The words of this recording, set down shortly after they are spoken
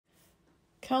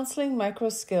Counseling Micro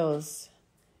Skills.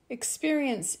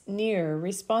 Experience near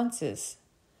responses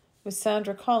with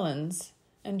Sandra Collins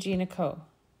and Gina.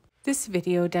 This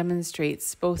video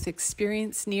demonstrates both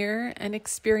experience near and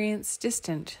experience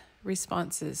distant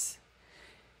responses.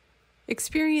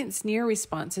 Experience near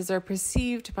responses are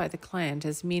perceived by the client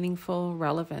as meaningful,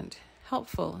 relevant,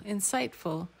 helpful,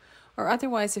 insightful, or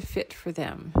otherwise a fit for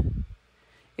them.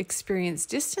 Experience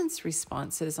distance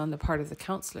responses on the part of the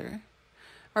counselor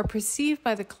are perceived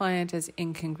by the client as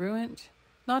incongruent,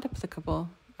 not applicable,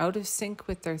 out of sync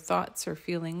with their thoughts or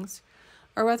feelings,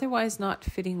 or otherwise not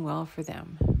fitting well for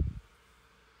them.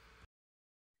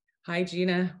 Hi,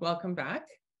 Gina. Welcome back.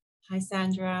 Hi,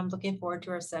 Sandra. I'm looking forward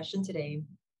to our session today.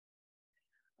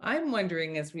 I'm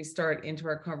wondering, as we start into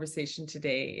our conversation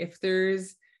today, if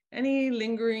there's any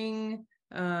lingering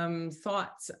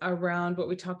thoughts around what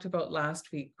we talked about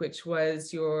last week, which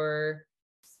was your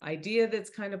idea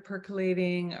that's kind of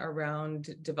percolating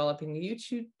around developing a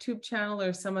YouTube channel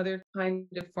or some other kind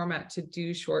of format to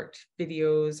do short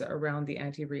videos around the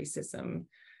anti-racism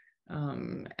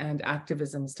and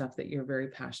activism stuff that you're very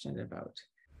passionate about.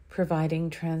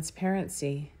 Providing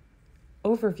transparency,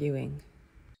 overviewing.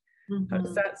 How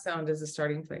does that sound as a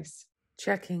starting place?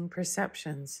 Checking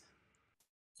perceptions.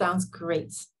 Sounds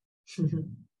great.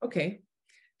 Okay.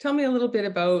 Tell me a little bit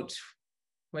about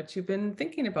what you've been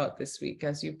thinking about this week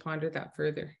as you ponder that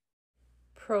further.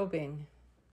 Probing.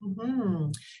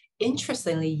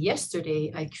 Interestingly,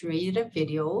 yesterday I created a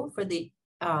video for the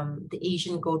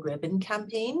Asian Gold Ribbon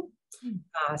campaign,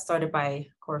 started by,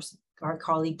 of course, our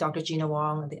colleague Dr. Gina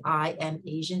Wong, the I Am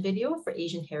Asian video for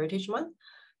Asian Heritage Month.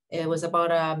 It was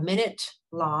about a minute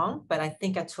long, but I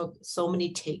think I took so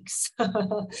many takes.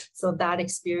 So that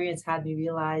experience had me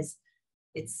realize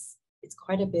it's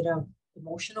quite a bit of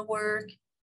emotional work,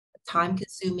 time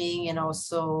consuming, and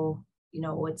also, you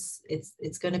know,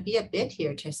 it's going to be a bit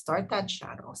here to start that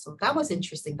channel. So that was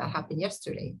interesting. That happened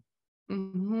yesterday.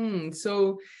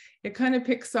 So it kind of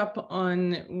picks up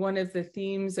on one of the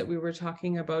themes that we were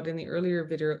talking about in the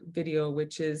earlier video,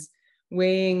 which is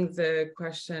weighing the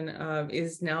question of,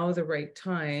 is now the right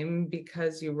time,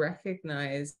 because you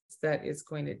recognize that it's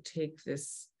going to take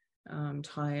this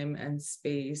time and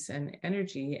space and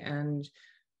energy, and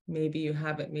maybe you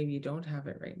have it, maybe you don't have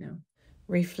it right now.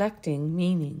 Reflecting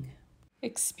meaning.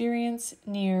 Experience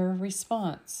near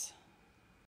response.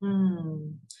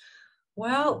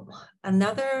 Well,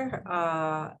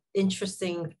 another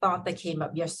interesting thought that came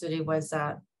up yesterday was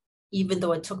that even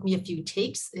though it took me a few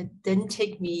takes, it didn't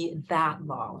take me that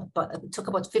long, but it took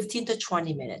about 15 to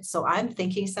 20 minutes. So I'm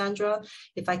thinking, Sandra,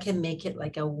 if I can make it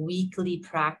like a weekly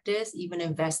practice, even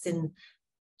invest in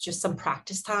just some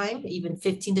practice time, even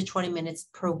 15 to 20 minutes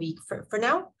per week for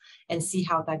now, and see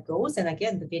how that goes. And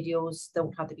again, the videos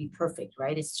don't have to be perfect,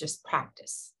 right? It's just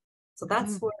practice. So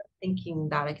that's where I'm thinking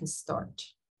that I can start.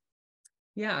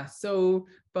 Yeah, so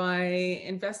by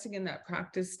investing in that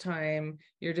practice time,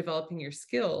 you're developing your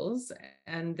skills,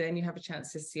 and then you have a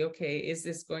chance to see, okay, is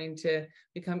this going to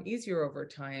become easier over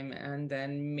time? And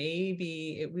then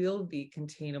maybe it will be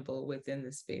containable within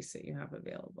the space that you have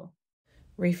available.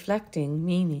 Reflecting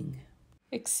meaning.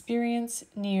 Experience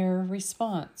near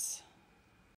response.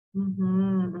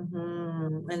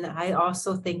 And I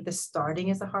also think the starting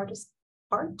is the hardest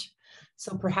part.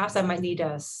 So perhaps I might need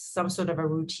some sort of a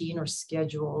routine or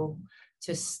schedule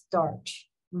to start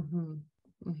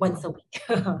once a week.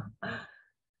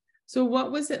 So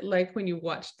what was it like when you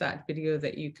watched that video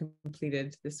that you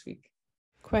completed this week?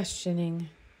 Questioning.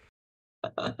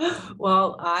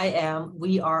 Well,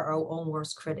 we are our own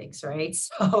worst critics, right?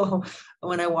 So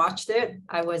when I watched it,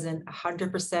 I wasn't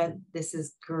 100%, this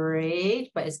is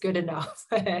great, but it's good enough.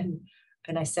 And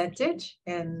I sent it,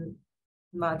 and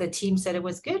the team said it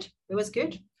was good. It was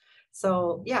good.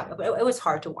 So yeah, it was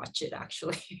hard to watch it,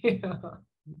 actually.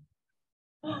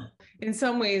 In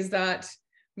some ways, that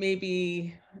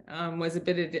maybe was a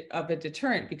bit of a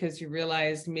deterrent, because you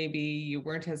realized maybe you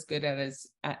weren't as good at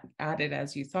it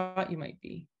as you thought you might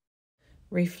be.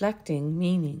 Reflecting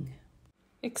meaning.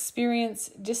 Experience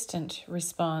distant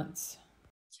response.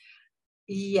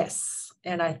 Yes,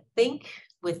 and I think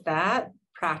with that,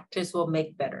 practice will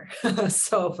make better.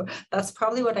 So that's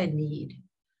probably what I need.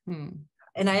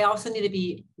 And I also need to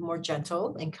be more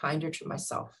gentle and kinder to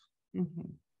myself.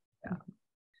 Yeah.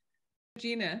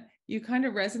 Gina, you kind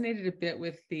of resonated a bit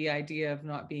with the idea of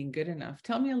not being good enough.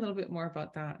 Tell me a little bit more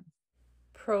about that.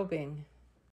 Probing.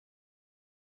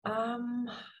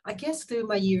 I guess through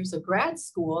my years of grad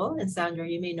school, and Sandra,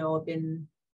 you may know,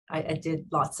 I did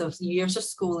lots of years of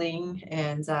schooling,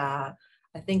 and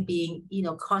I think being,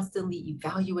 constantly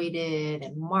evaluated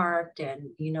and marked and,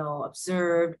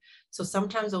 observed. So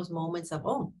sometimes those moments of,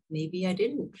 oh, maybe I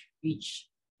didn't reach,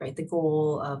 right, the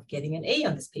goal of getting an A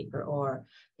on this paper, or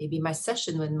maybe my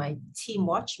session when my team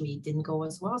watched me didn't go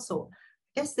as well. So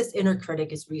I guess this inner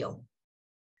critic is real.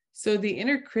 So the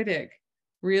inner critic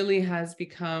really has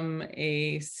become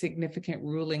a significant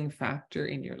ruling factor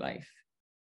in your life.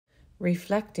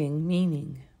 Reflecting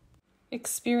meaning.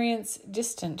 Experience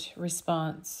distant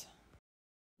response.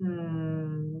 Not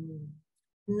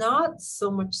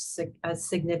so much a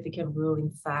significant ruling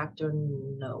factor.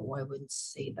 No, I wouldn't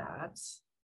say that.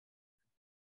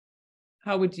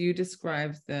 How would you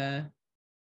describe the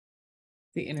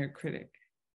inner critic?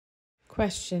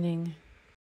 Questioning.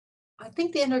 I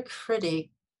think the inner critic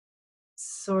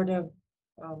sort of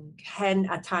can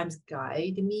at times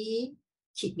guide me,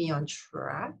 keep me on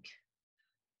track.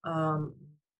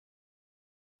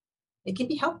 It can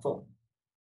be helpful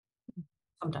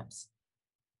sometimes.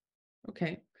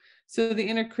 Okay. So the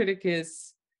inner critic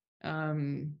is it's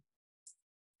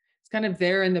kind of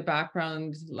there in the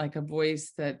background, like a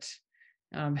voice that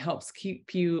helps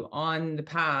keep you on the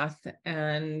path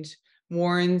and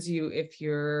warns you if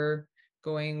you're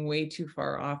going way too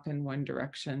far off in one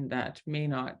direction that may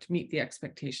not meet the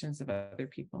expectations of other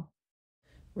people.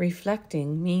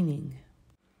 Reflecting meaning.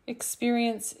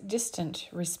 Experience distant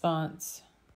response.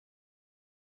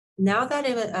 Now that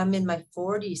I'm in my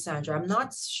 40s, Sandra, I'm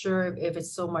not sure if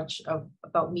it's so much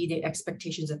about meeting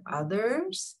expectations of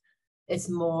others. It's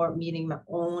more meeting my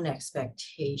own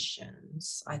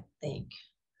expectations, I think.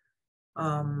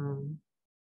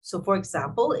 So for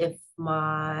example, if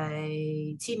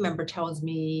my team member tells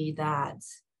me that,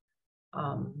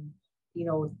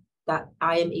 that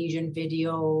I Am Asian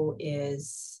video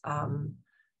is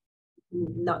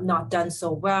not done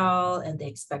so well and they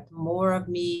expect more of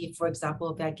me, for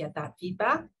example, if I get that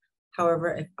feedback.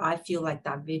 However, if I feel like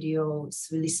that video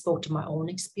really spoke to my own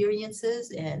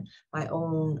experiences and my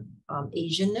own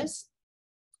Asianness,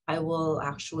 I will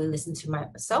actually listen to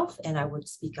myself and I would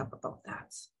speak up about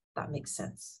that. That makes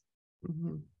sense.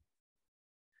 Mm-hmm.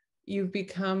 You've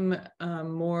become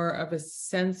more of a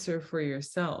censor for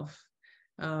yourself,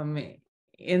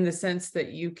 in the sense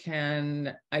that you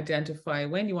can identify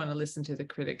when you want to listen to the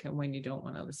critic and when you don't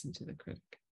want to listen to the critic.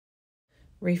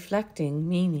 Reflecting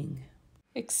meaning.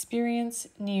 Experience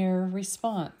near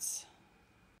response.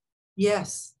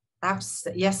 Yes,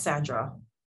 yes, Sandra.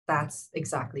 That's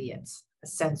exactly it. A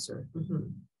censor.